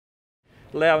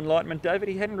ENLIGHTENMENT, David,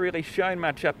 he hadn't really shown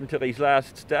much up until his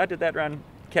last start. Did that run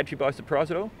catch you by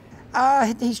surprise at all?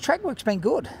 His track work's been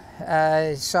good.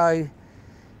 So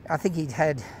I think he'd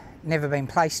had never been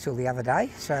placed till the other day,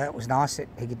 so it was nice that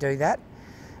he could do that.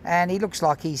 And he looks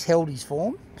like he's held his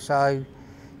form, so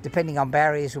depending on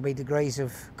barriers will be degrees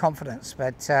of confidence.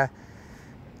 But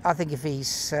I think if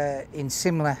he's in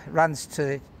similar runs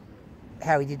to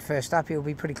how he did first up, he'll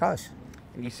be pretty close.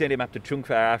 And you sent him up to Chung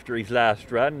Fa after his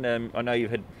last run. I know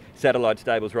you've had satellite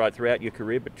stables right throughout your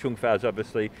career, but Chung Fa's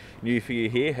obviously new for you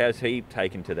here. How's he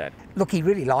taken to that? Look, he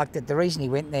really liked it. The reason he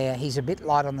went there, he's a bit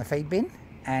light on the feed bin,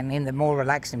 and in the more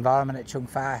relaxed environment at Chung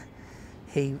Fa,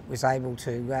 he was able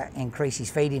to increase his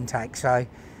feed intake. So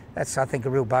that's, I think, a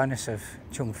real bonus of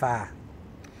Chung Fa.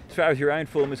 As far as your own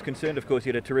form is concerned, of course, you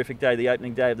had a terrific day, the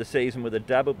opening day of the season with a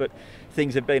double, but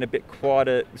things have been a bit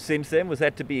quieter since then. Was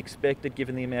that to be expected,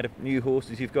 given the amount of new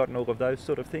horses you've got and all of those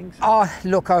sort of things? Oh,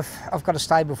 look, I've got a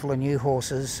stable full of new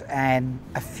horses and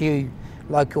a few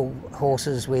local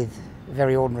horses with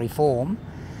very ordinary form.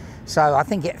 So I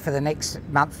think for the next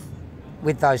month,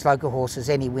 with those local horses,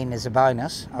 any win is a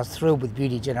bonus. I was thrilled with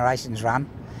Beauty Generation's run.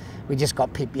 We just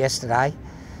got pipped yesterday.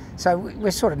 So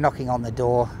we're sort of knocking on the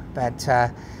door, but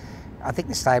I think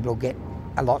the stable will get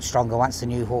a lot stronger once the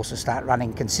new horses start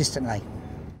running consistently.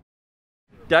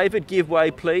 David, give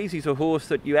way please. He's a horse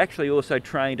that you actually also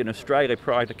trained in Australia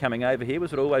prior to coming over here.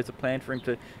 Was it always a plan for him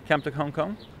to come to Hong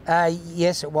Kong?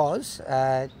 Yes, it was.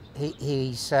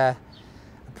 He's a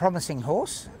promising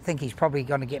horse. I think he's probably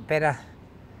going to get better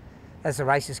as the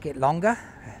races get longer,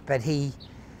 but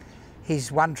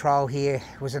his one trial here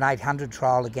was an 800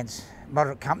 trial against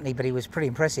moderate company, but he was pretty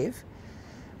impressive.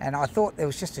 And I thought there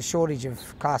was just a shortage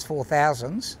of Class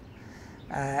 4000s.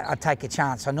 I'd take a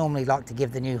chance. I normally like to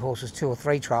give the new horses 2 or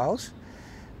 3 trials,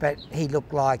 but he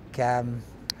looked like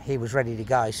he was ready to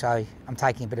go, so I'm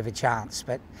taking a bit of a chance,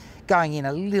 but going in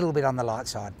a little bit on the light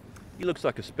side. He looks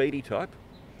like a speedy type.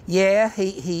 Yeah,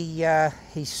 he's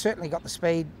certainly got the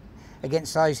speed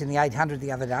against those in the 800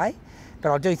 the other day,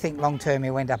 but I do think long term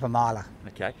he'll end up a miler.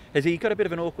 Okay. Has he got a bit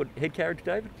of an awkward head carriage,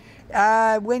 David?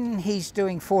 When he's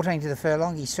doing 14 to the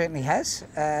furlong, he certainly has,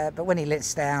 but when he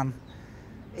lets down,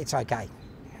 it's okay.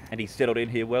 And he's settled in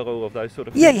here well, all of those sort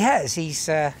of things? Yeah, he has. He's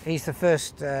the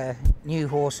first new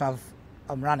horse I'm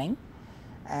running,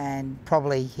 and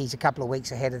probably he's a couple of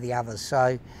weeks ahead of the others,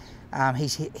 so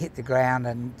he's hit the ground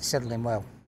and settled in well.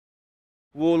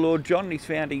 Warlord John, he's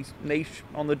found his niche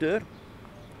on the dirt.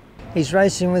 He's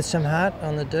racing with some heart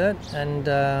on the dirt, and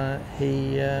I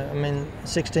mean,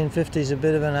 1650 is a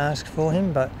bit of an ask for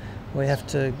him, but we have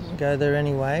to go there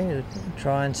anyway to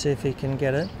try and see if he can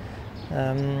get it.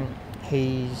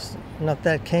 He's not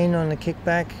that keen on the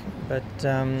kickback, but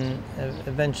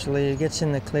eventually he gets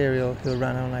in the clear, he'll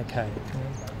run on okay.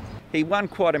 He won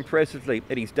quite impressively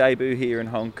at his debut here in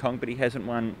Hong Kong, but he hasn't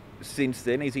won since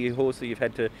then. Is he a horse that you've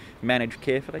had to manage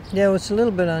carefully? Yeah, well, it's a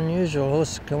little bit unusual. A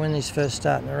horse can win his first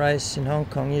start in a race in Hong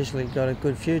Kong, usually got a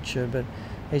good future, but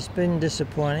he's been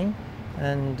disappointing,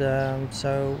 and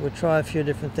so we'll try a few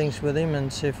different things with him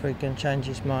and see if we can change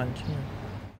his mind.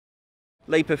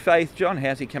 Leap of faith, John,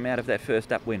 how's he come out of that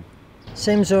first up win?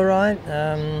 Seems all right.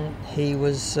 He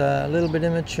was a little bit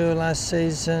immature last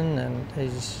season, and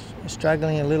he's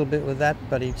struggling a little bit with that,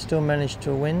 but he still managed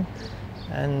to win.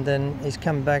 And then he's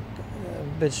come back a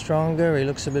bit stronger, he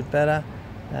looks a bit better,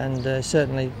 and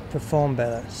certainly performed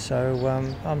better. So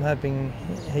I'm hoping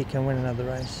he can win another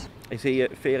race. Is he a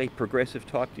fairly progressive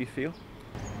type, do you feel?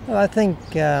 Well, I think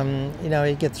you know,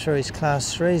 he gets through his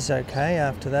Class 3s okay.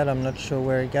 After that, I'm not sure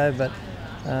where he'd go, but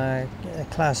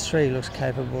Class 3 looks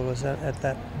capable at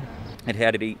that. And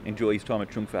how did he enjoy his time at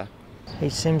Chung Fa? He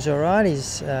seems all right.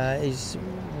 He's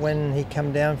when he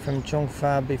come down from Chung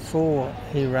Fa before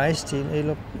he raced, he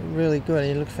looked really good.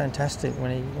 He looked fantastic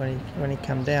when he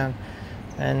come down,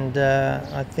 and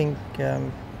I think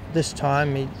this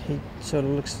time he sort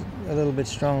of looks a little bit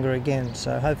stronger again.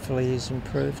 So hopefully he's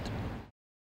improved.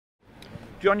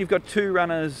 John, you've got 2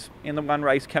 runners in the one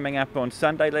race coming up on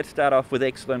Sunday. Let's start off with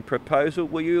Excellent Proposal.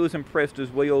 Were you as impressed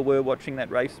as we all were watching that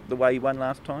race, the way he won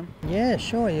last time? Yeah,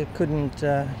 sure. You couldn't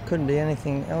be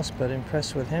anything else but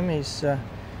impressed with him. His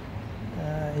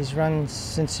runs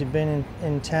since he's been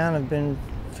in town have been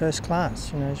first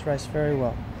class. You know, he's raced very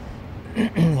well.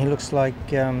 He looks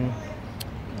like a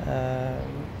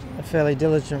fairly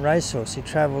diligent racehorse. He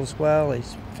travels well.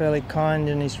 He's fairly kind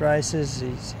in his races.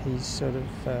 He sort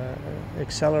of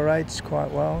accelerates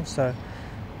quite well. So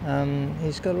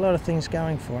he's got a lot of things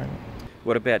going for him.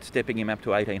 What about stepping him up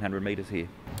to 1800 metres here?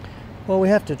 Well, we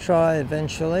have to try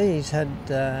eventually. He's had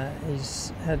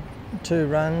two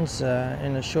runs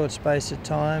in a short space of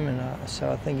time, and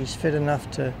so I think he's fit enough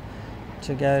to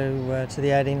go to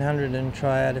the 1800 and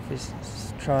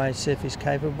see if he's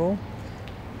capable.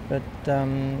 But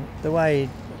the way he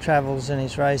travels in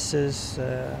his races,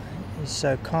 he's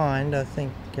so kind. I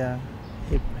think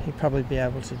he'd probably be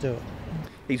able to do it.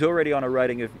 He's already on a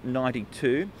rating of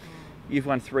 92. You've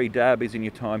won 3 derbies in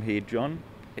your time here, John.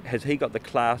 Has he got the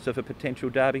class of a potential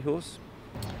derby horse?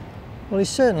 Well, he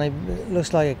certainly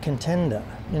looks like a contender.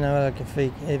 You know, like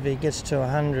if he gets to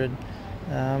 100,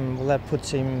 well, that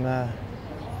puts him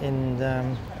in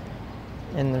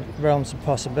the realms of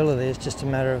possibility. It's just a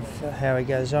matter of how he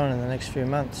goes on in the next few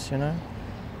months, you know.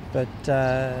 But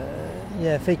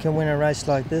yeah, if he can win a race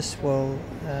like this, well,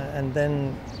 and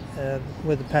then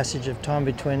with the passage of time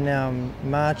between now and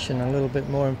March and a little bit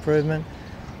more improvement,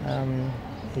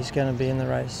 he's going to be in the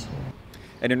race.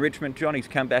 And Enrichment, John, he's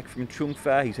come back from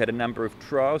Chungfa. He's had a number of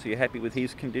trials. Are you happy with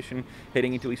his condition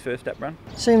heading into his first up run?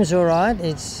 Seems all right.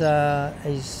 It's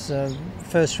his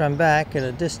first run back at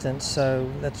a distance, so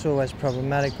that's always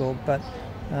problematical. But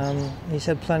he's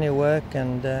had plenty of work,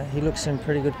 and he looks in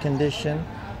pretty good condition.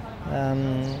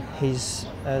 He's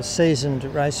a seasoned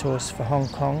racehorse for Hong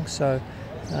Kong, so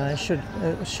he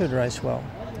should race well.